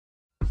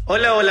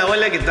Hola, hola,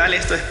 hola, ¿qué tal?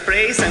 Esto es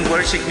Praise and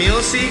Worship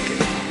Music,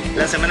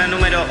 la semana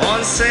número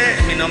 11.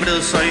 Mi nombre de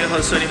usuario es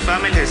Josué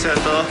Infame. Les deseo a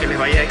todos que les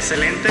vaya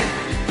excelente.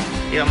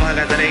 Y vamos a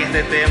cantar en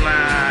este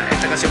tema,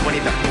 esta canción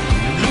bonita.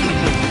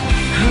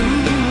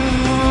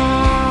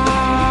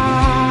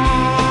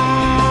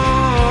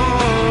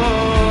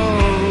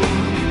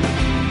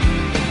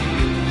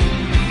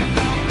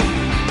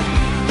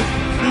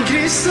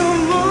 Cristo,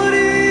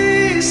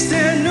 moriste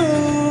en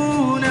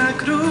una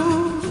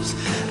cruz,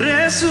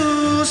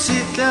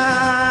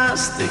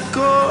 resucitaste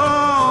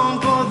con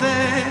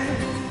poder.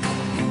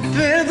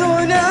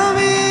 Perdona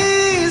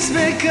mis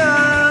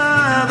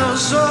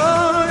pecados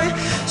hoy,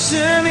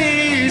 sé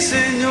mi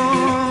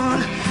Señor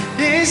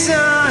y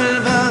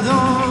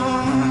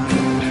Salvador.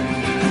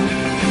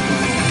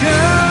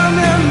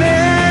 Cámbiame,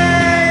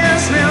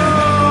 hazme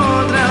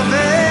otra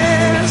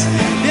vez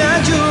y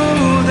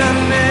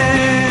ayúdame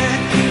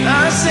a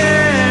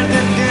hacerte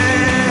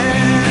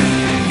bien.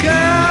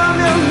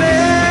 Cámbiame,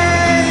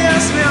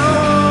 hazme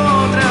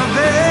otra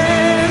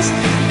vez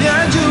y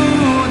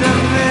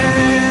ayúdame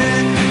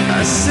a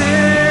hacerte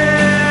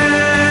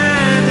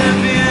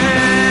bien.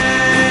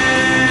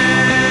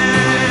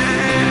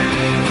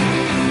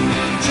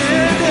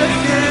 Hacerte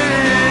bien.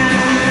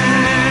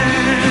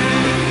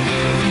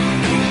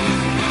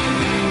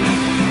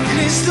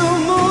 Cristo,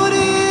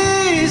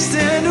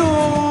 moriste en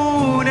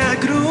una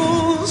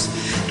cruz,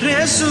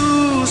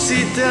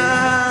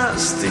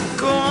 resucitaste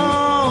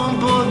con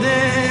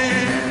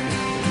poder.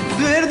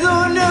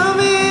 Perdona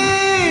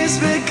mis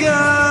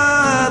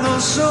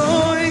pecados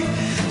hoy,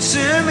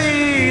 sé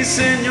mi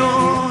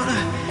Señor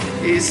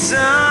y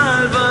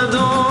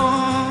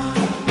Salvador.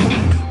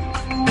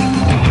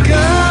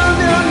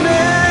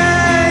 Cámbiame,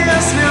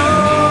 hazme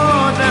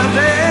otra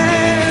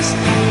vez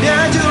y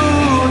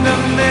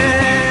ayúdame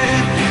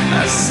a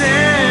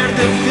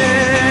hacerte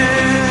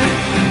fiel.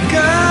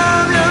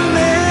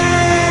 Cámbiame,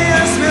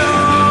 hazme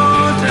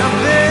otra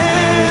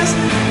vez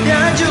y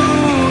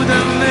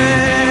ayúdame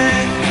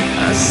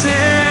a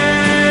hacerte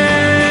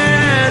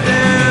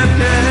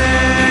fiel.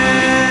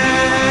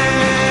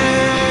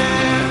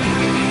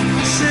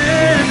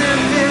 Hacerte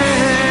fiel.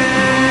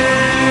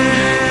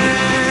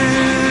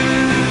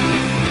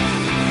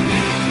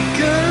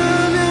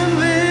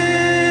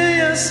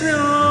 Cámbiame, hazme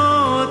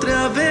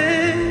otra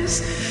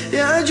vez y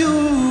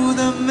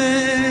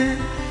ayúdame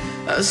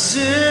a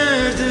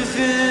hacerte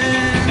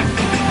fiel.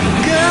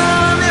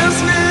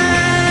 Cámbiame,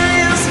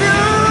 hazme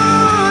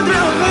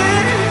otra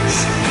vez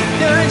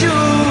y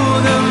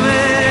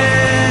ayúdame.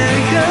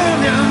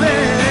 Cámbiame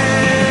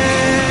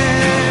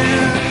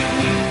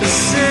a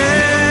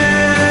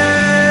hacerte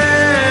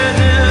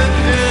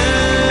fiel.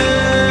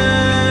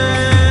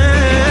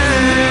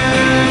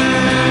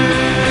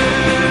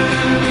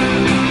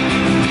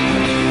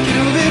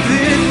 Quiero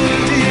vivir por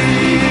ti.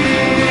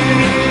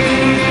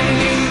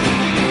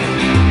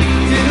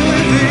 Quiero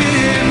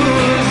vivir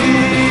por ti.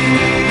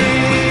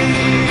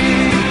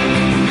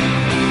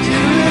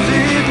 Quiero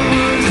vivir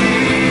por ti.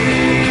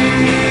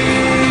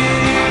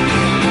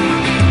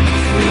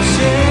 Por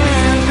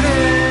siempre.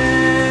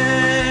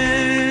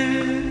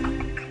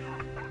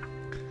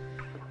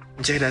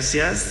 Muchas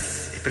gracias.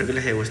 Espero que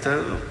les haya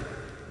gustado.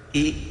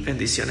 Y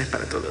bendiciones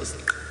para todos.